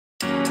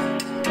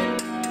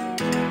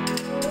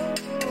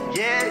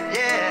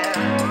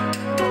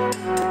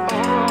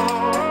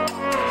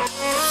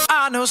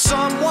know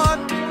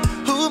someone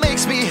who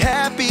makes me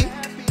happy.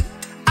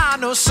 I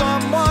know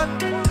someone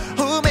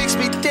who makes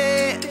me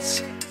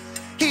dance.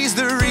 He's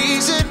the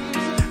reason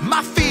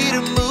my feet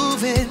are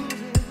moving.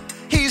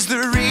 He's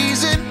the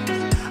reason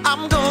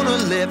I'm gonna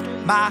lift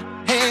my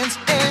hands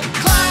and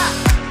clap,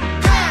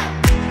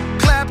 clap,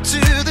 clap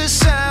to the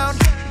sound.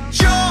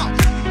 Jump,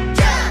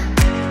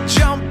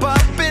 jump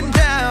up and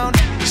down.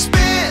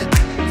 Spin,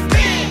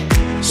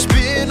 spin,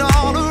 spin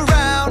all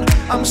around.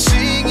 I'm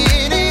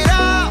singing it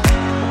out.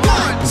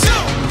 1, 2,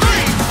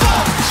 3,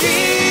 4.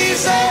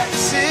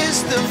 Jesus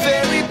is the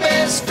very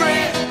best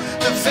friend,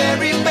 the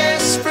very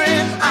best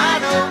friend I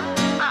know.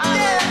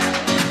 Yeah.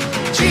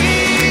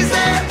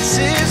 Jesus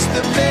is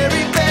the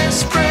very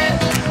best friend,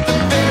 the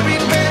very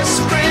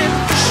best friend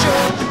for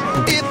sure.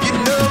 If you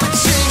know it,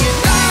 sing it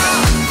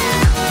loud.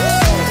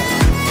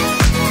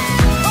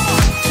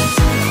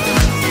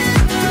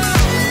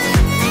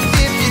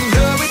 If you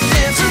know it,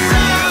 dance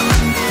around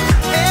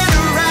and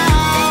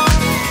around.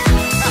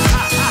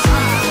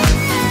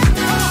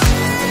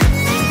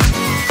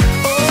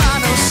 Oh, I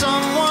know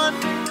someone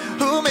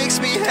who makes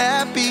me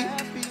happy.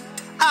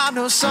 I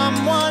know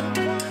someone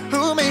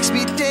who makes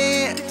me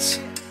dance.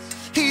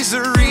 He's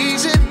the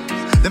reason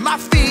that my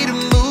feet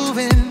are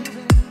moving.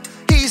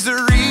 He's the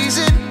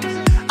reason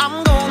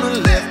I'm gonna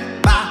lift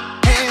my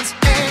hands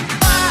and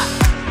clap,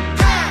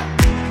 clap,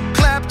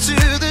 clap to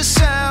the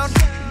sound.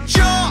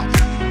 Jump,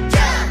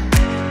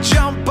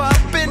 jump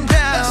up and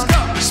down.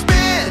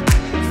 Spin,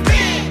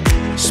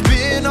 spin,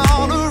 spin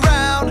all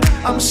around.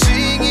 I'm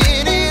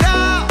singing it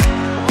out.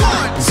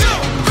 1, 2,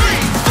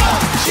 3, 4.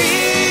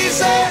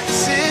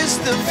 Jesus is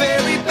the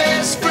very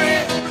best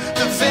friend,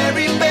 the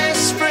very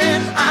best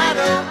friend I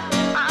know.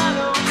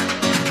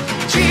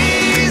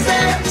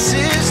 Jesus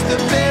is the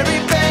very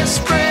best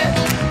friend,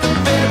 the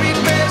very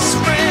best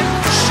friend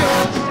for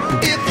sure.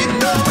 If you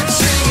know it,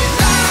 sing it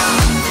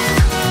loud.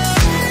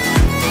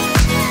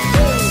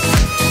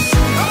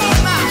 Come on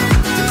now.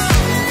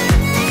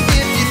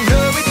 If you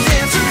know it,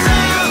 dance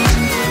around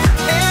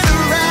and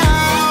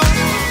around.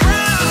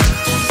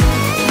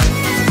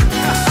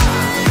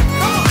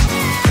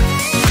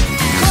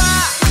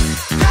 Clap,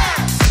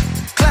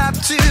 clap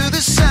to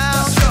the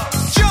sound.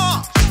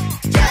 Jump,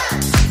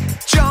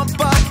 jump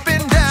up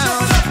and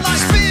down.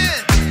 Spin,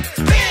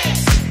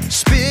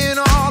 spin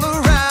all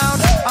around.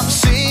 I'm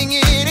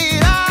singing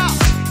it out.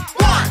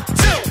 1,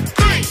 2,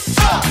 3,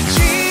 4.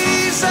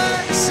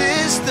 Jesus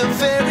is the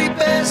very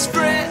best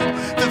friend,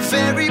 the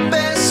very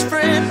best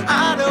friend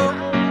I know.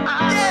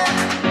 Yeah.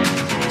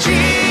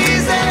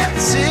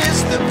 Jesus is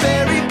the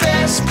very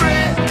best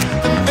friend,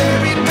 the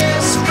very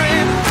best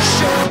friend for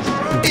sure.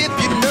 If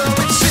you know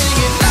it, sing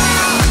it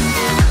loud.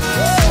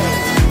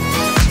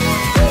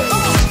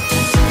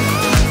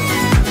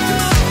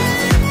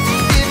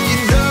 If you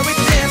know it,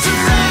 dance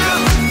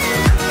around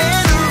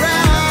and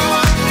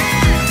around.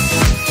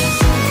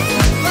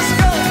 Let's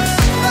go,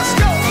 let's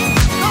go.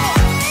 Come on.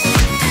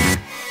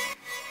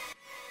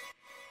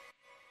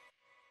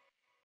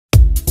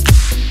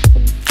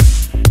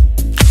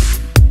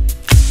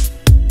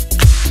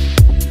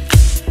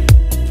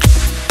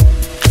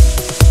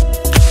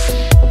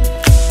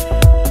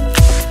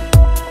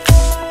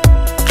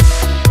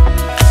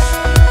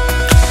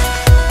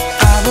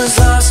 I was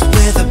lost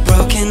with a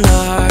broken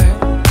heart.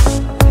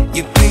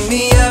 You picked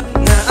me up,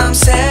 now I'm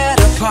set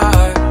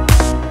apart.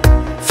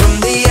 From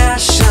the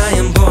ash I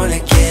am born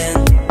again,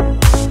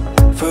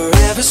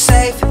 forever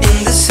safe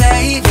in the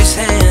Savior's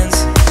hands.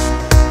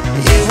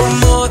 You are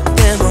more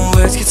than my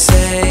words could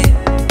say.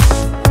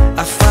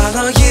 I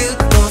follow you,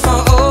 Lord, for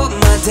all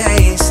my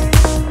days.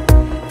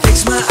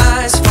 Fix my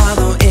eyes,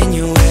 follow in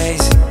your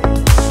ways.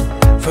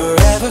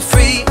 Forever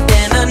free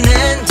in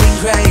unending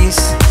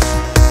grace.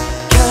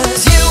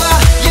 'Cause you are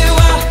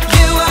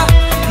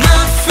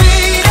my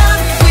freedom.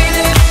 We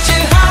lift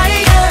you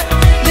higher,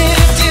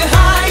 lift you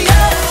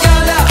higher. Your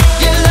love,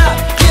 your love,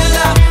 your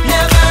love,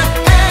 never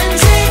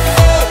ending.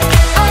 Oh,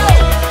 oh,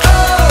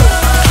 oh.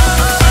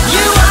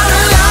 You are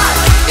alive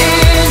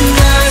in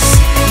us.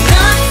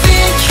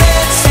 Nothing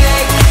can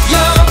take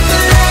your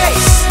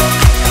place.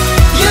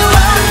 You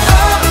are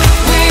all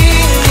we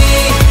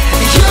need.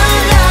 Your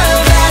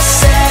love has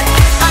set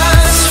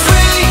us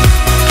free.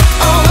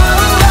 Oh,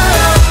 oh, oh.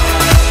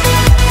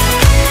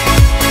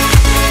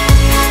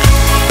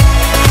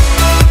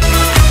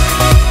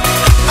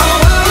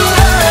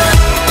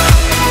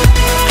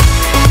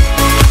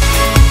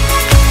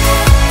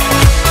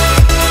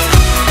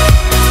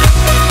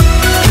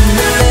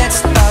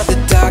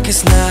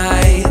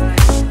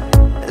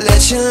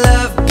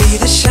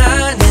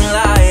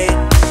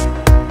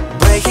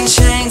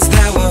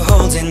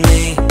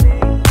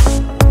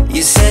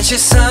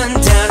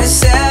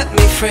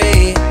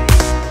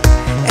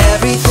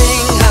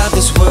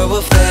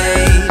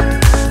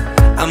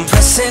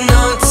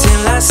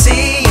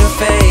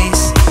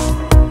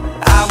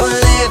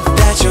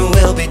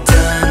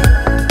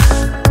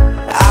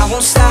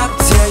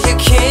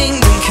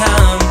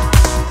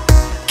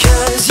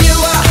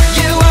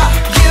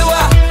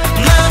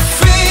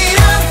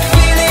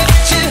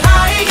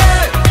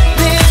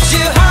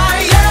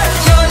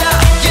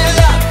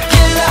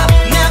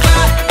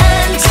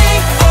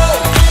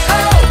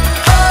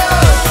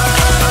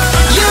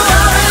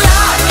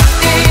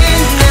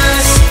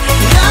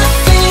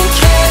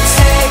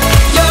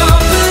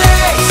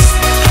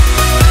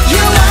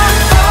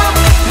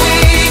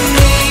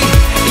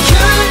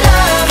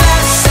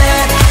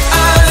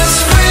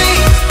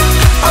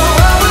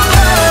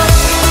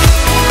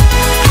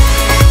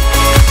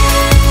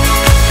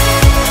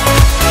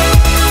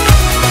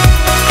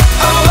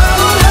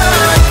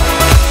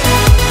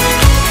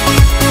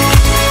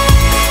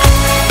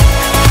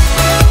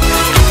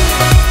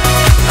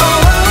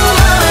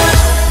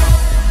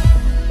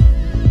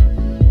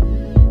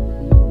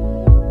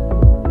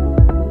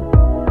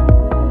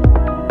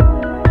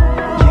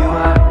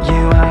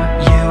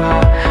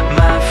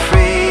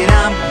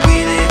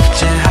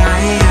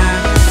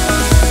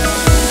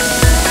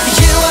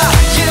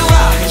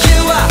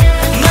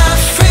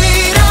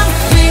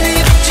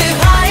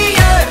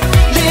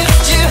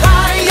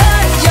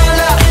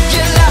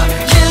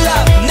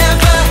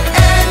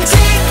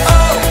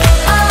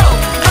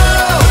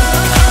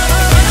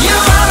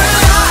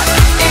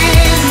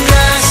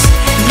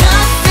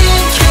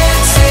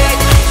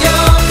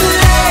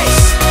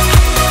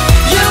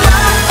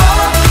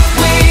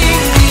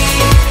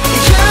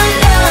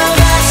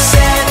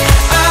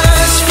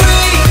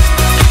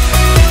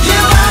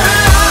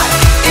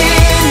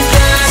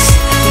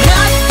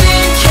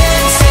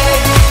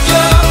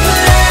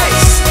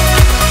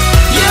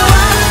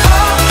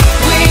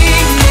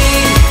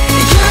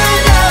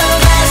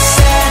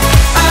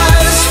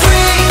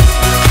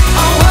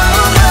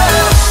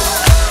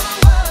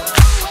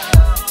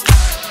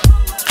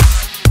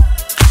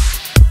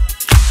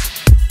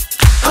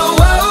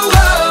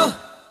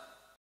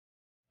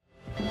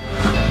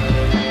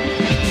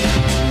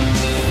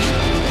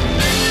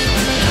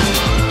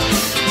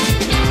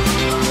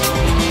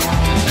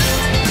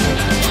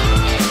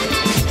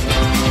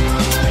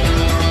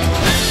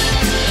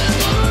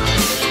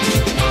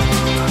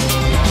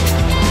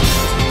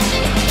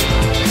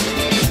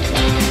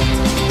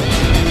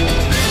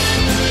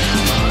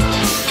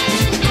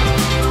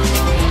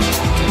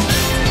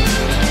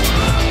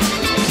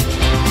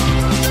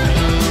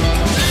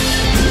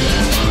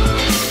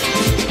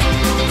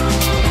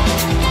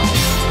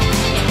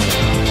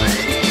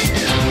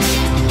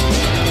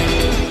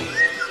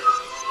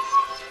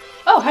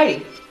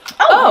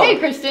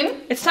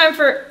 time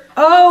for...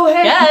 Oh,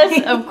 hey.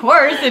 Yes, of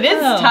course, it is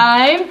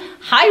time.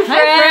 Hi,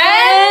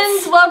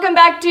 friends. Welcome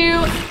back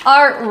to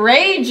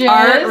Artrageous.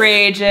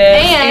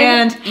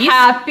 And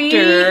Happy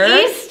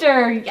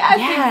Easter. Yes,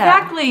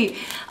 exactly.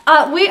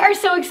 We are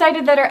so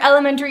excited that our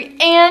elementary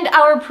and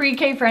our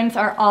pre-K friends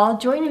are all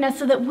joining us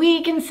so that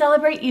we can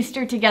celebrate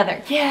Easter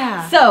together.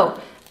 Yeah. So,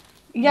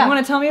 yeah. You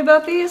want to tell me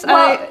about these?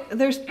 Well,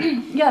 there's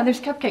there's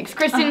cupcakes.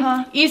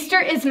 Kristen, Easter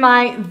is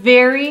my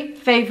very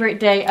favorite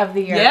day of the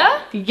year. Yeah?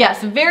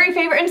 Yes, very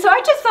favorite. And so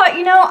I just thought,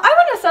 you know, I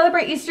want to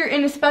celebrate Easter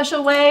in a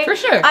special way. For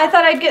sure. I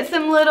thought I'd get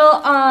some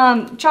little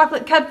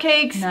chocolate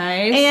cupcakes.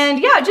 Nice.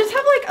 And yeah, just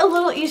have like a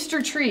little Easter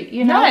treat,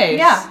 you know? Nice.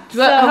 Yeah.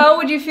 But how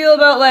would you feel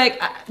about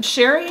like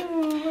sharing?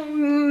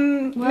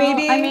 Well,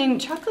 maybe? I mean,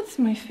 chocolate's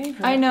my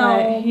favorite. I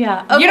know. But,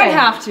 yeah. Okay. You don't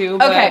have to.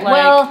 But Okay, like,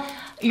 well,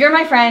 you're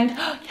my friend.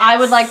 I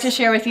would like to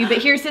share with you, but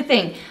here's the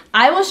thing.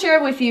 I will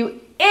share with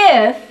you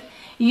if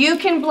you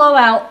can blow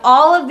out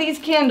all of these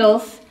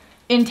candles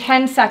in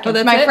 10 seconds. Oh,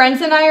 that's my it?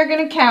 friends and I are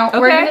going to count. Okay.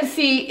 We're going to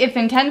see if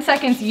in 10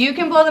 seconds you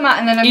can blow them out,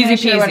 and then I'm going to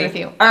share one with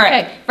you. All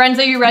right. Okay, friends,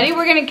 are you ready?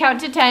 We're going to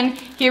count to 10.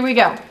 Here we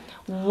go.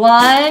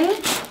 1,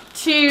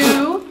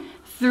 2,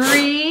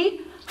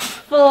 3,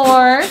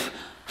 4,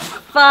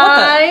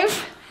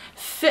 5,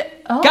 6.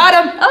 Oh. Got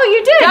him. Oh,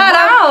 you did. Got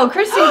him. Wow,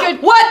 Kristen,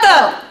 good. What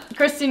the?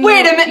 Kristen,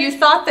 Wait a minute. You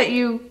thought that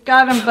you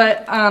got him,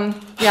 but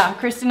yeah,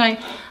 Kristen,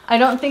 I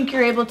don't think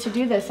you're able to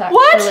do this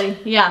actually.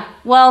 What? Yeah.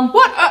 Well,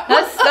 What?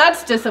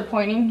 that's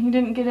disappointing. You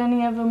didn't get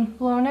any of them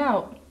blown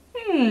out.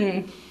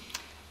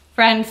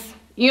 Friends,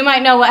 you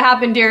might know what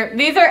happened here.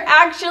 These are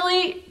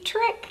actually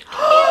trick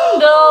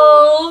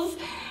candles.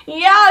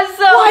 Yeah,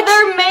 so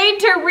they're made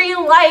to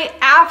relight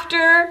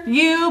after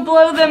you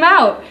blow them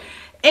out.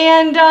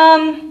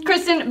 And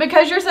Kristen,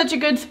 because you're such a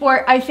good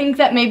sport, I think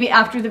that maybe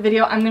after the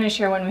video, I'm gonna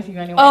share one with you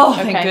anyway. Oh,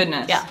 thank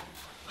goodness. Yeah,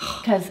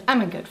 because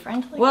I'm a good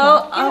friend. Like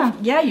Well, that.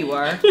 yeah, you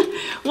are.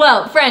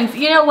 Well, friends,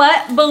 you know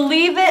what?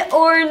 Believe it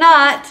or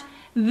not,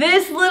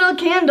 this little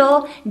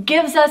candle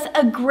gives us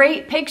a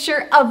great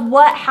picture of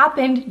what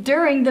happened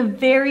during the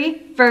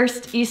very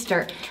first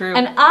Easter. True.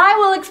 And I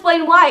will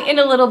explain why in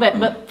a little bit.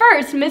 But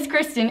first, Miss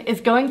Kristen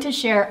is going to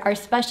share our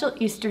special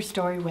Easter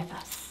story with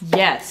us.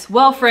 Yes.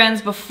 Well,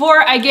 friends,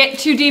 before I get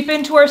too deep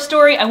into our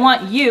story, I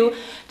want you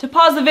to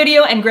pause the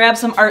video and grab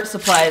some art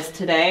supplies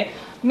today.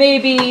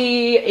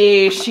 Maybe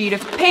a sheet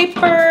of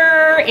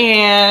paper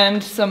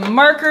and some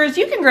markers.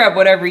 You can grab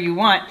whatever you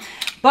want.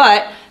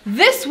 But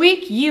this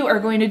week, you are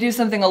going to do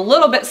something a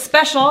little bit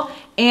special,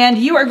 and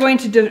you are going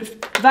to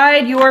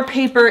divide your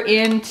paper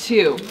in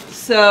two.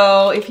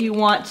 So if you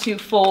want to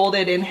fold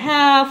it in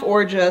half,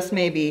 or just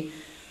maybe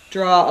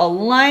draw a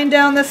line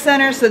down the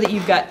center so that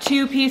you've got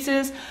two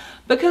pieces,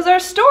 because our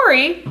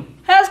story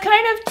has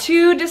kind of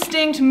two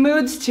distinct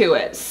moods to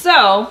it.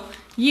 So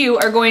you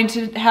are going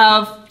to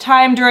have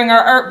time during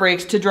our art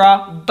breaks to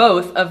draw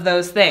both of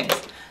those things.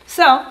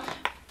 So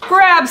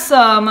grab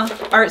some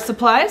art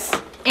supplies,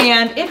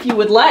 and if you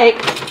would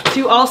like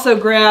to also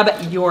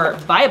grab your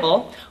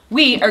Bible,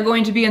 we are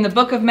going to be in the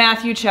book of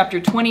Matthew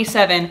chapter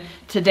 27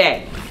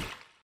 today.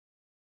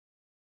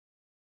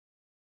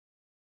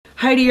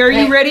 Heidi, are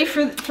you ready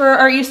for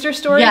our Easter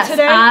story today? Yes,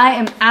 I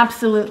am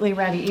absolutely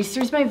ready.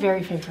 Easter's my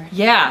very favorite.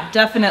 Yeah,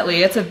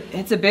 definitely. It's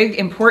a big,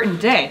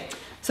 important day.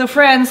 So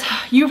friends,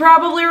 you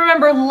probably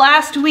remember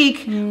last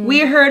week we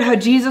heard how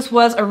Jesus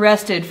was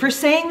arrested for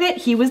saying that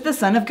he was the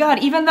Son of God,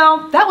 even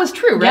though that was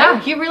true, right? Yeah,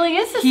 he really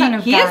is the Son of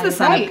God. He is the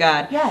Son of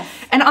God. Yes.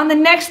 And on the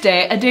next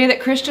day, a day that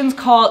Christians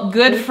call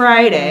Good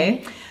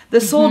Friday,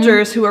 the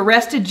soldiers who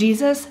arrested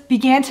Jesus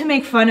began to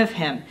make fun of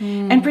him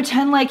and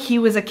pretend like he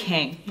was a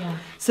king. Yeah.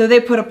 So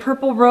they put a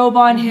purple robe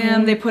on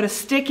him, they put a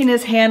stick in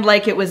his hand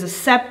like it was a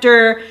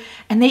scepter,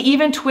 and they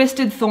even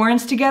twisted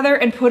thorns together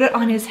and put it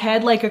on his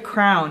head like a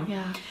crown.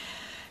 Yeah.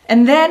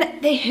 And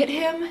then they hit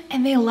him,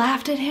 and they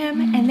laughed at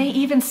him, and they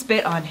even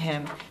spit on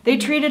him. They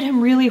treated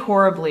him really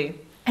horribly.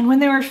 And when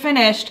they were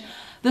finished,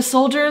 the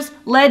soldiers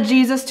led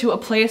Jesus to a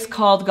place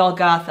called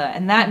Golgotha,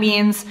 and that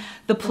means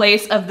the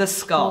place of the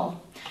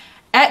skull.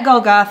 At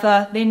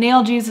Golgotha, they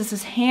nailed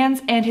Jesus'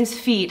 hands and his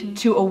feet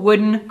to a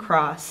wooden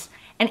cross.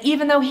 And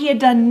even though he had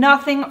done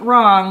nothing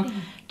wrong,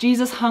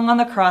 Jesus hung on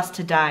the cross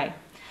to die.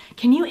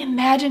 Can you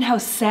imagine how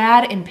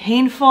sad and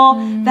painful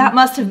that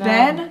must have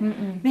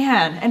been?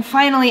 Man, and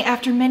finally,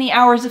 after many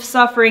hours of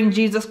suffering,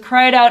 Jesus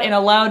cried out in a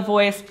loud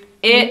voice,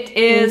 "It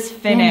is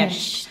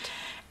finished."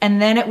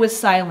 And then it was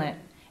silent,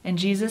 and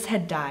Jesus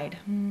had died.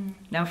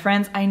 Now,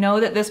 friends, I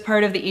know that this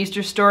part of the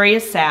Easter story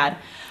is sad,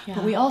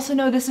 but we also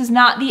know this is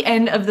not the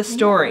end of the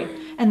story.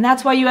 And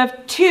that's why you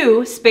have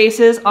two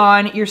spaces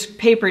on your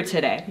paper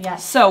today.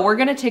 Yes. So we're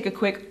gonna take a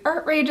quick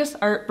Artrageous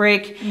art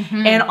break,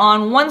 and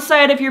on one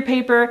side of your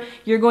paper,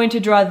 you're going to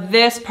draw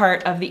this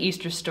part of the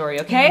Easter story,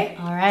 okay?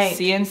 All right.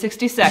 See you in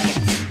 60 seconds.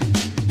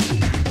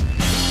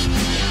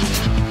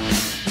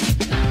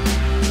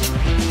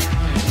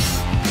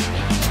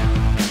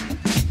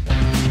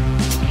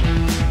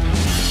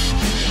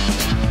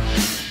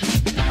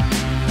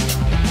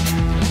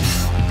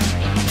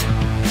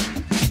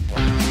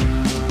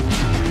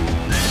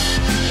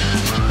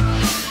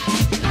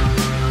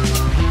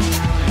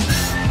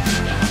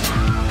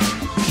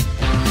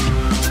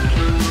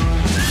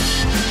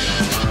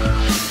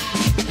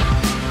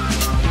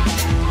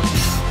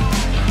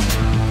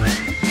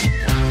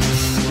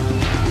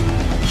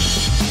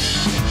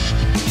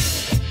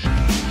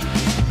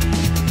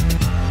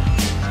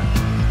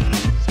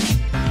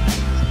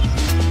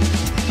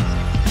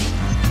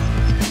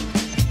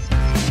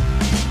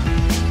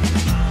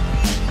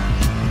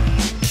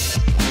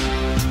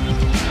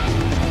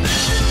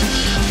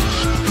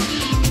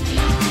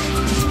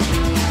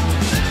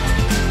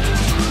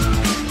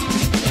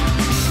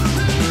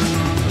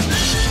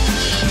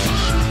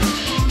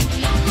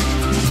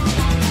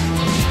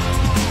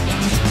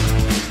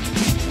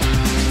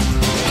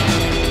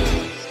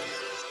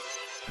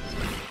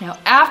 Now,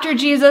 after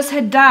Jesus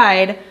had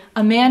died,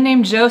 a man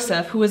named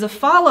Joseph, who was a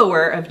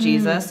follower of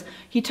Jesus,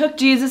 he took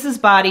Jesus'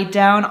 body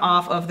down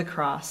off of the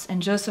cross.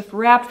 And Joseph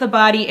wrapped the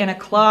body in a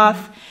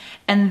cloth.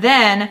 And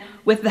then,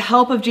 with the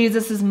help of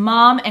Jesus'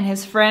 mom and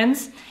his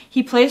friends,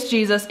 he placed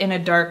Jesus in a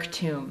dark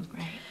tomb.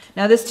 Right.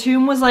 Now, this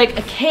tomb was like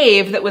a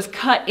cave that was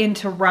cut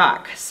into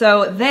rock.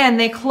 So then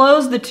they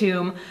closed the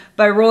tomb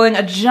by rolling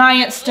a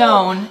giant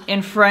stone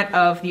in front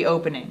of the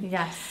opening.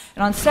 Yes.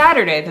 And on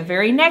Saturday, the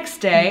very next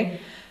day,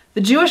 the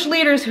Jewish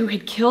leaders who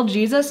had killed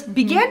Jesus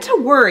began to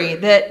worry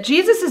that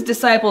Jesus'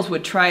 disciples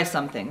would try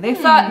something. They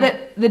thought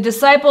that the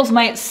disciples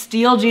might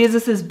steal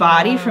Jesus'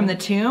 body from the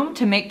tomb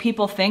to make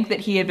people think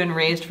that he had been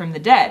raised from the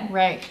dead.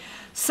 Right.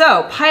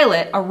 So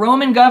Pilate, a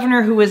Roman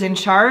governor who was in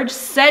charge,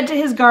 said to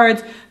his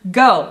guards,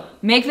 "Go,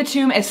 make the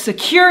tomb as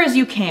secure as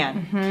you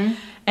can."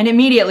 And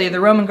immediately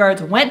the Roman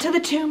guards went to the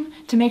tomb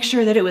to make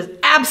sure that it was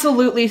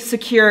absolutely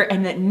secure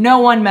and that no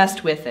one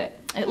messed with it.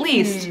 At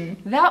least,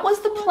 that was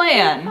the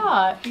plan.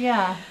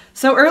 Yeah.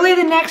 So early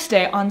the next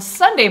day, on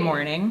Sunday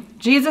morning,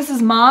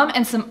 Jesus' mom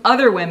and some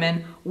other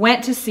women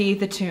went to see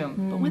the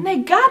tomb. But when they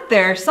got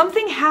there,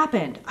 something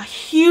happened. A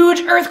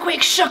huge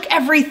earthquake shook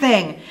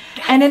everything.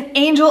 And an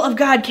angel of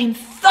God came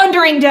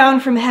thundering down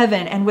from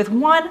heaven. And with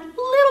one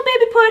little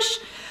baby push,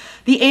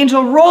 the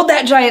angel rolled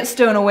that giant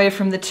stone away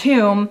from the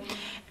tomb.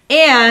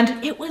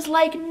 And it was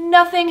like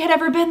nothing had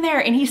ever been there.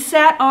 And he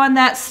sat on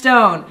that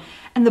stone.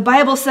 And the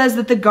Bible says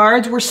that the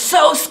guards were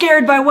so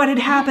scared by what had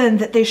happened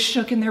that they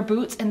shook in their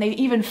boots and they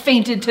even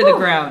fainted to the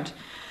ground.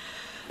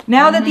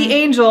 Now that the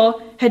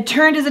angel had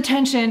turned his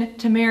attention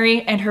to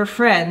Mary and her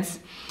friends,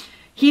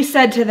 he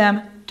said to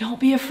them, "Don't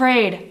be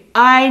afraid.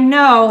 I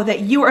know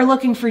that you are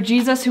looking for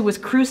Jesus who was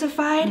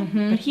crucified,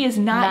 but he is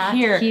not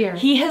here.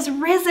 He has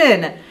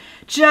risen,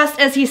 just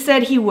as he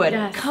said he would.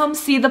 Yes. Come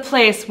see the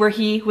place where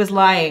he was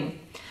lying."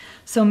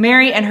 So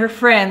Mary and her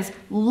friends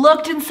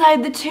looked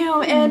inside the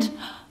tomb and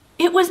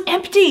it was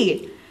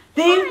empty.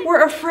 They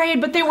were afraid,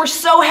 but they were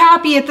so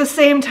happy at the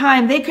same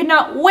time. They could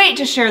not wait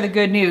to share the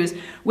good news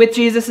with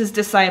Jesus'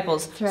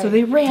 disciples. Right. So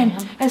they ran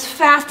as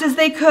fast as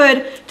they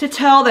could to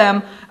tell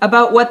them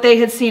about what they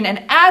had seen.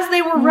 And as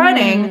they were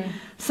running,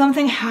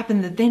 something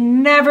happened that they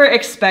never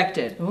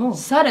expected.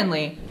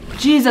 Suddenly,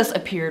 Jesus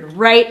appeared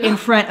right in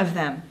front of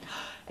them.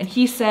 And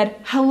he said,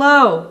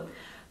 "Hello."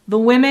 The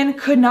women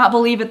could not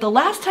believe it. The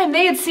last time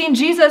they had seen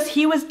Jesus,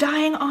 he was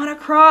dying on a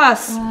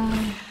cross.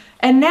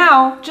 And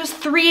now, just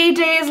 3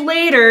 days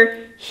later,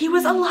 he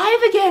was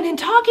alive again and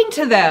talking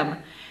to them.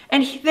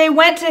 And they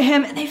went to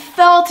him and they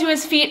fell to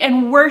his feet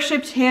and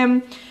worshiped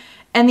him.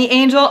 And the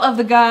angel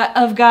of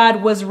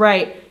God was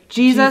right.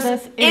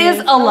 Jesus is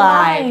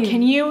alive.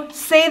 Can you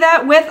say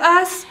that with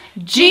us?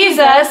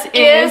 Jesus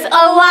is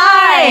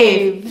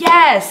alive.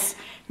 Yes.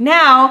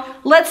 Now,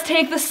 let's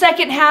take the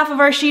second half of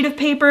our sheet of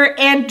paper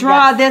and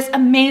draw this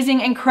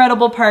amazing,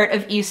 incredible part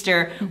of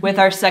Easter with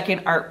our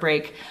second art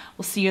break.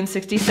 We'll see you in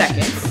 60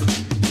 seconds.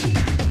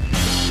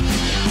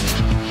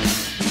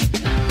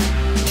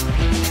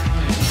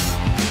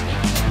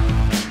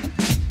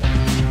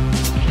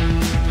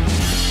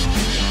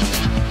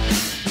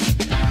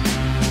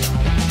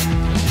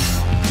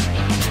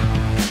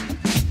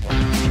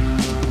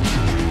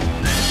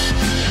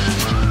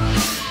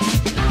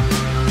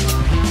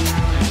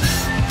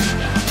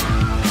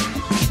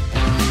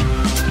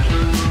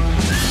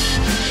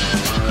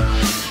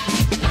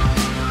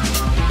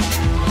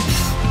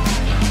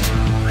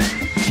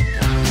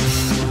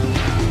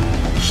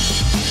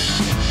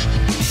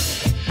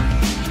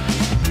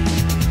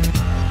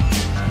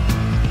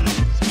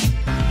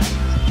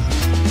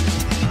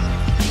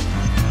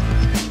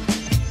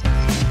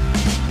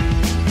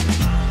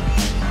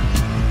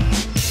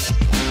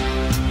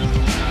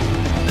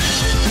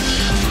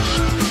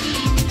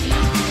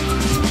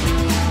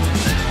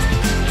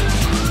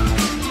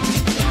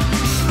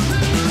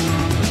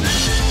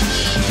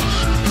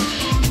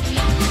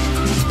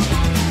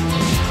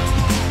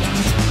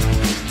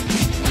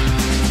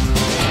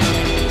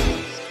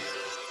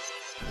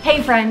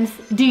 Hey friends,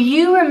 do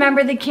you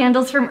remember the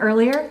candles from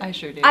earlier? I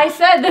sure do. I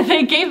said that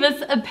they gave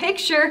us a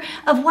picture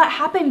of what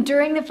happened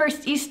during the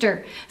first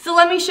Easter. So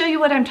let me show you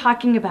what I'm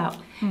talking about.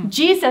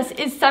 Jesus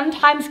is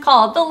sometimes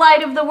called the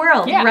light of the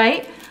world,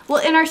 right?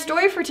 Well, in our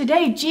story for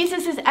today,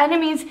 Jesus'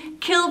 enemies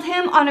killed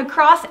him on a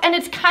cross, and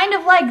it's kind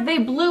of like they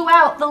blew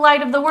out the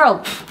light of the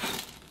world.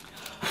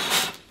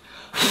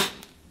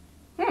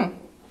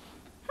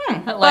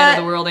 That light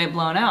of the world ain't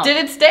blown out. Did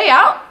it stay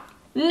out?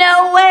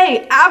 No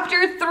way!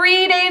 After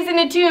 3 days in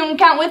a tomb,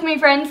 count with me,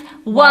 friends.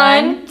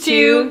 1,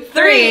 2,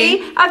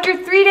 3. After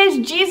 3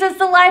 days, Jesus,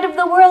 the light of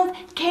the world,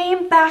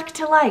 came back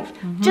to life,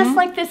 just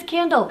like this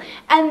candle.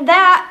 And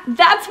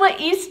that's what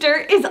Easter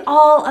is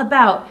all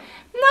about.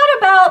 Not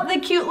about the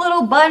cute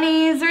little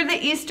bunnies or the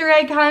Easter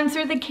egg hunts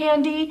or the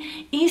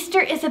candy.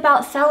 Easter is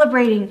about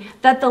celebrating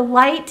that the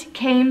light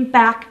came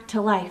back to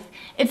life.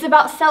 It's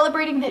about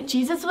celebrating that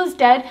Jesus was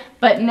dead,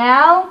 but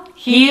now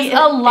He's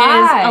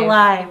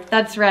alive.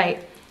 That's right.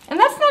 And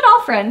that's not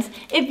all, friends.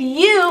 If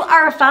you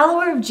are a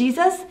follower of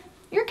Jesus,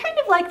 you're kind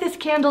of like this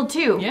candle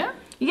too. Yeah?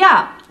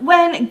 Yeah,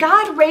 when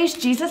God raised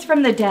Jesus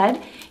from the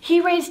dead, he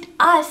raised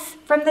us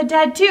from the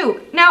dead too.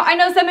 Now, I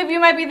know some of you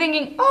might be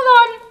thinking,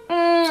 hold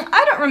on,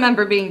 I don't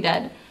remember being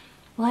dead.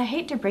 Well, I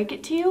hate to break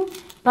it to you,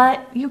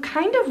 but you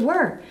kind of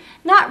were.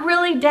 Not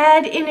really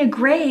dead in a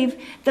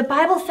grave. The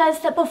Bible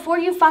says that before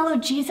you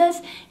followed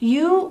Jesus,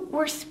 you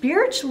were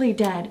spiritually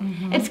dead.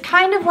 It's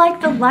kind of like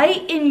the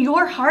light in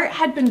your heart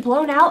had been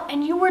blown out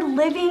and you were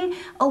living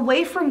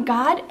away from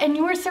God and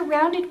you were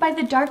surrounded by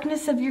the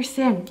darkness of your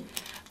sin.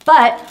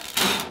 But,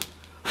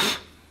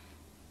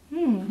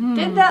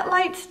 did that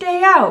light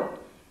stay out?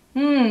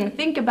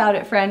 Think about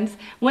it, friends.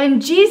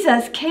 When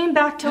Jesus came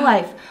back to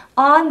life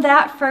on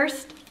that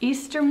first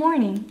Easter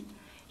morning,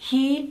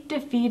 he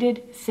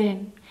defeated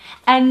sin.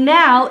 And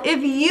now,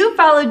 if you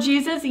follow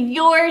Jesus,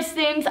 your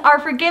sins are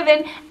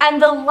forgiven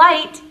and the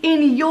light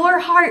in your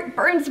heart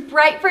burns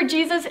bright for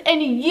Jesus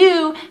and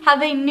you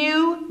have a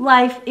new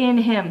life in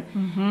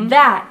him.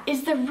 That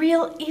is the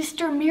real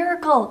Easter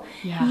miracle.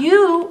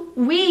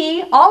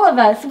 We, all of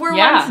us, were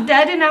once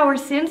dead in our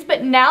sins,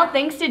 but now,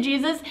 thanks to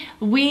Jesus,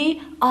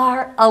 we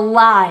are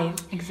alive.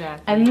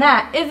 Exactly. And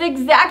that is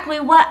exactly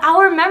what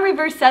our memory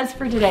verse says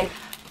for today.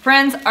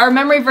 Friends, our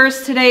memory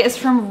verse today is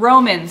from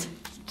Romans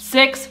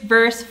 6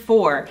 verse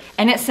 4,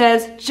 and it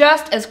says,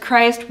 just as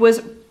Christ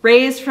was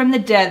raised from the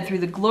dead through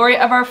the glory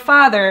of our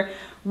Father,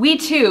 we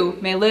too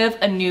may live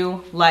a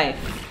new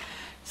life.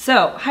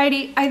 So,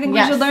 Heidi, I think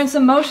we should learn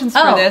some motions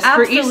for this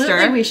for Easter.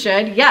 Absolutely we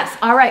should. Yes.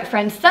 All right,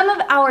 friends. Some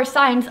of our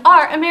signs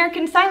are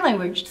American Sign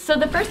Language. So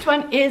the first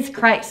one is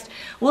Christ.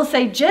 We'll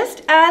say,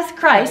 just as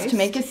Christ,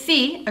 make a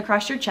C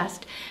across your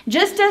chest,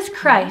 just as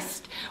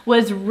Christ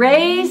was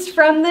raised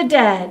from the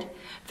dead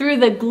through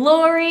the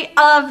glory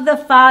of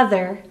the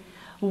Father,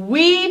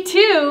 we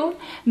too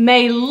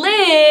may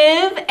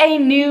live a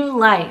new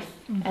life.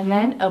 And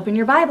then open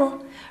your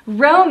Bible.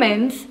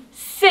 Romans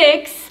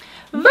 6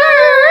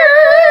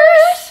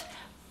 verse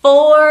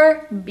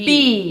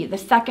 4b, the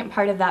second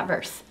part of that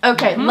verse.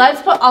 Okay,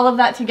 let's put all of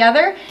that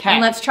together and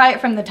let's try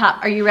it from the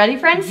top. Are you ready,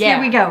 friends? Here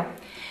we go.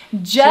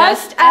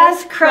 Just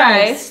as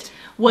Christ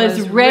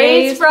was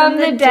raised from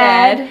the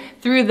dead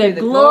through the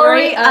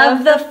glory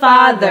of the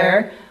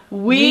Father,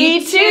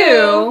 we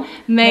too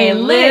may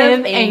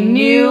live a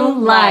new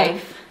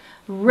life.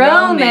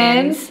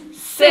 Romans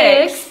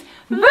 6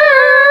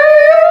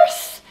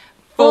 verse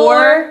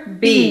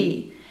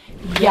 4b.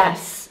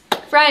 Yes.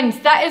 Friends,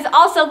 that is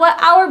also what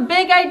our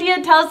big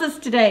idea tells us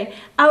today.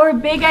 Our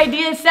big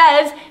idea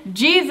says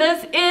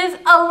Jesus is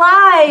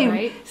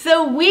alive.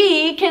 So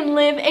we can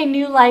live a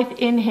new life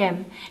in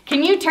him.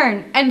 Can you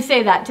turn and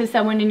say that to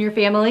someone in your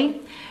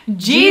family?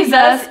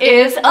 Jesus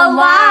is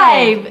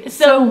alive,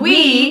 so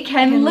we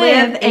can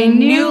live a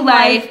new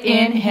life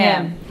in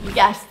him.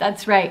 Yes,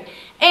 that's right.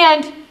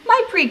 And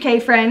my pre-K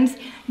friends,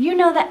 you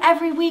know that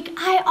every week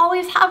I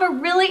always have a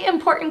really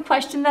important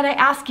question that I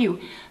ask you.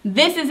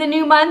 This is a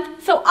new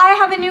month, so I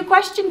have a new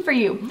question for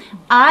you.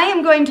 I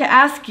am going to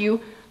ask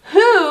you,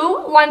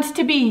 who wants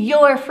to be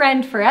your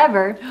friend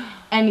forever?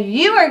 And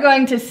you are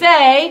going to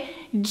say,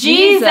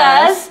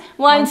 Jesus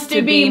wants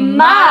to be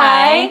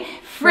my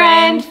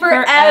friend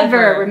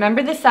forever.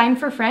 Remember the sign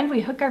for friend?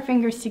 We hook our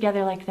fingers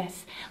together like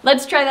this.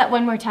 Let's try that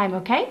one more time,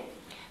 okay?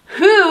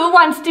 Who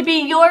wants to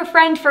be your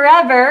friend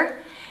forever?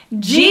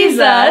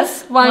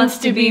 Jesus wants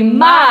to be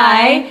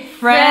my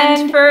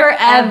friend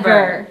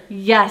forever.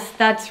 Yes,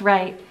 that's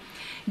right.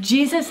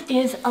 Jesus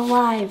is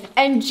alive,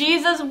 and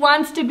Jesus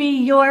wants to be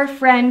your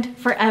friend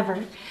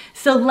forever.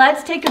 So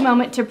let's take a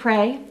moment to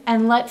pray,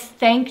 and let's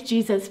thank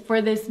Jesus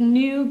for this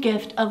new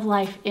gift of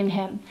life in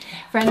him.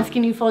 Friends,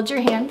 can you fold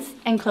your hands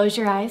and close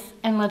your eyes,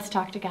 and let's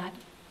talk to God.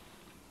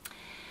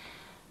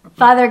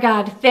 Father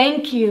God,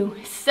 thank you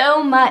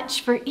so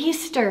much for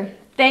Easter.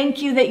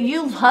 Thank you that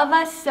you love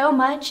us so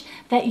much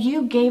that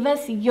you gave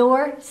us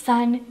your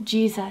son,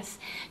 Jesus,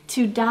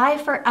 to die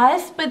for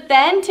us, but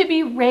then to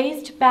be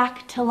raised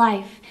back to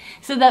life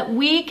so that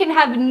we can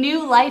have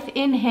new life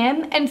in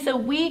him and so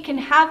we can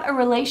have a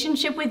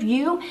relationship with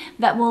you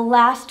that will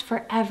last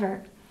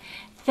forever.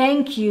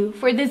 Thank you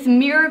for this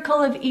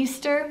miracle of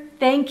Easter.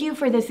 Thank you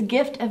for this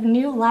gift of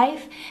new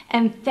life.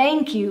 And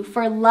thank you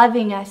for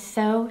loving us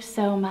so,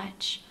 so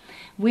much.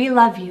 We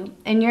love you.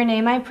 In your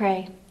name I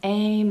pray.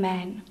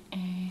 Amen.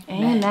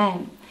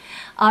 Amen.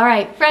 All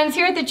right, friends,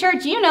 here at the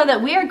church, you know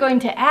that we are going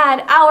to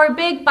add our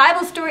big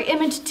Bible story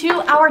image to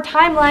our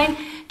timeline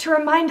to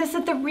remind us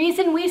that the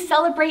reason we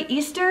celebrate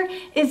Easter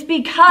is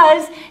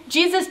because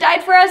Jesus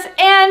died for us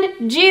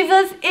and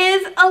Jesus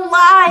is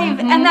alive.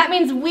 And that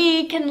means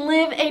we can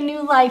live a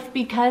new life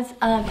because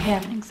of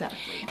him. Exactly.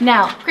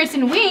 Now,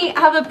 Kristen, we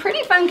have a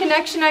pretty fun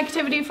connection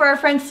activity for our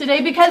friends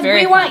today because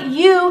we want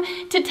you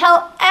to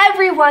tell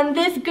everyone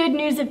this good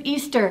news of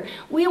Easter.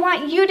 We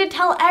want you to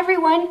tell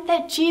everyone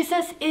that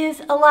Jesus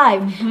is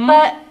alive.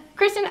 But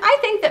Kristen, I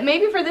think that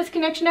maybe for this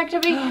connection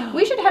activity,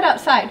 we should head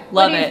outside.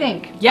 What do you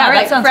think? Yeah, all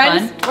right, that sounds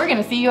friends, fun. We're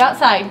going to see you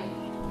outside.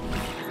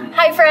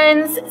 Hi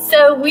friends!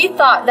 So we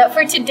thought that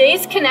for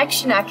today's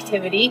connection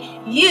activity,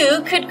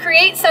 you could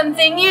create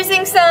something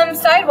using some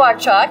sidewalk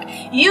chalk.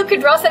 You could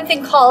draw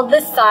something called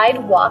the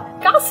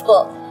Sidewalk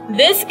Gospel.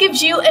 This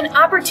gives you an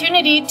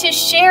opportunity to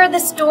share the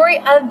story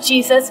of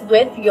Jesus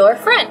with your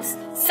friends.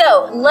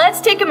 So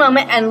let's take a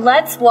moment and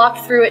let's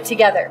walk through it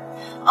together.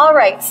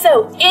 Alright,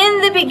 so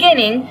in the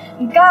beginning,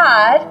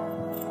 God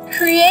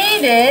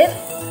created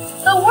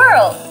the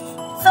world.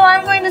 So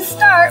I'm going to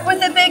start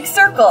with a big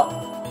circle.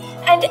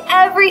 And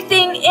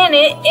everything in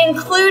it,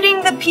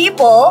 including the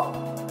people,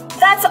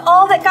 that's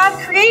all that God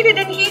created,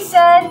 and He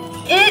said,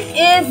 it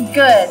is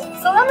good.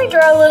 So let me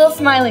draw a little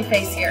smiley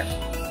face here.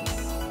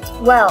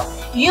 Well,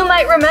 you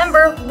might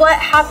remember what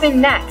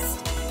happened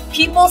next.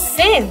 People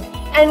sinned,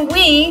 and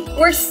we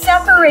were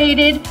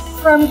separated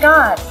from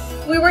God.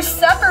 We were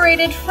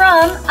separated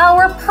from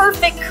our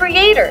perfect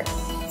Creator.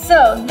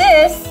 So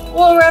this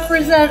will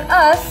represent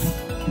us,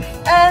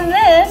 and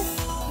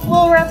this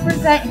will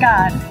represent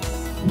God.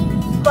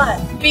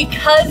 But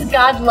because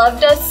God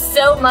loved us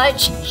so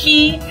much,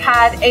 He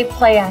had a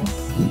plan.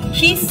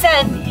 He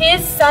sent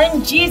His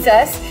Son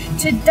Jesus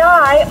to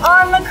die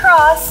on the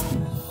cross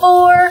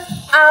for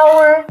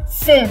our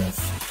sins.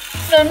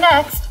 So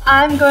next,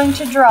 I'm going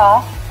to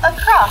draw a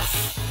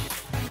cross.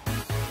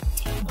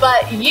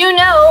 But you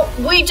know,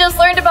 we just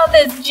learned about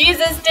this.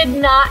 Jesus did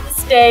not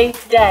stay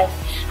dead.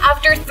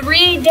 After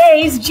 3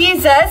 days,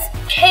 Jesus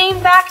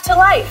came back to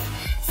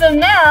life. So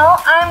now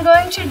I'm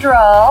going to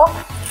draw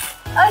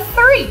a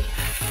 3.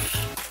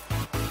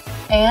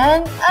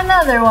 And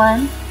another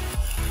one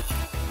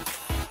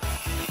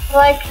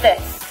like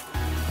this.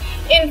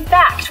 In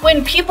fact,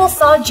 when people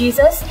saw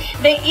Jesus,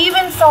 they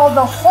even saw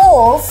the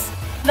holes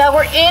that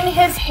were in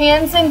His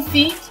hands and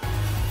feet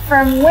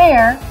from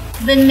where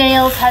the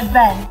nails had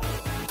been.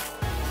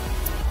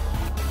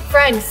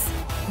 Friends,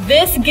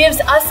 this gives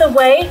us a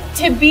way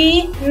to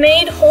be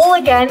made whole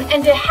again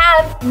and to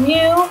have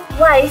new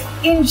life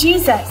in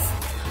Jesus.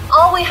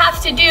 All we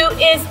have to do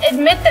is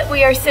admit that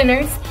we are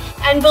sinners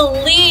and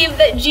believe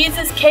that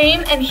Jesus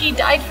came and He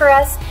died for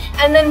us,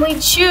 and then we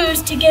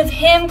choose to give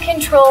Him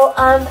control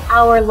of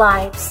our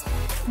lives.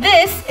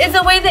 This is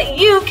a way that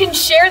you can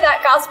share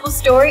that gospel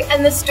story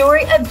and the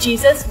story of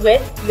Jesus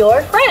with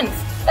your friends.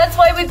 That's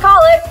why we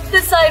call it the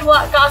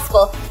Sidewalk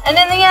Gospel. And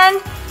in the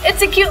end,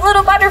 it's a cute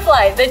little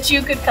butterfly that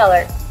you could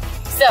color.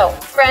 So,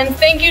 friends,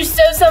 thank you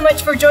so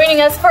much for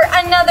joining us for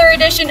another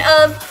edition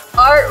of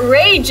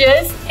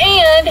Artrageous,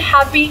 and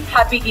happy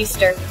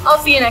Easter. I'll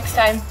see you next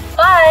time.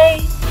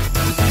 Bye!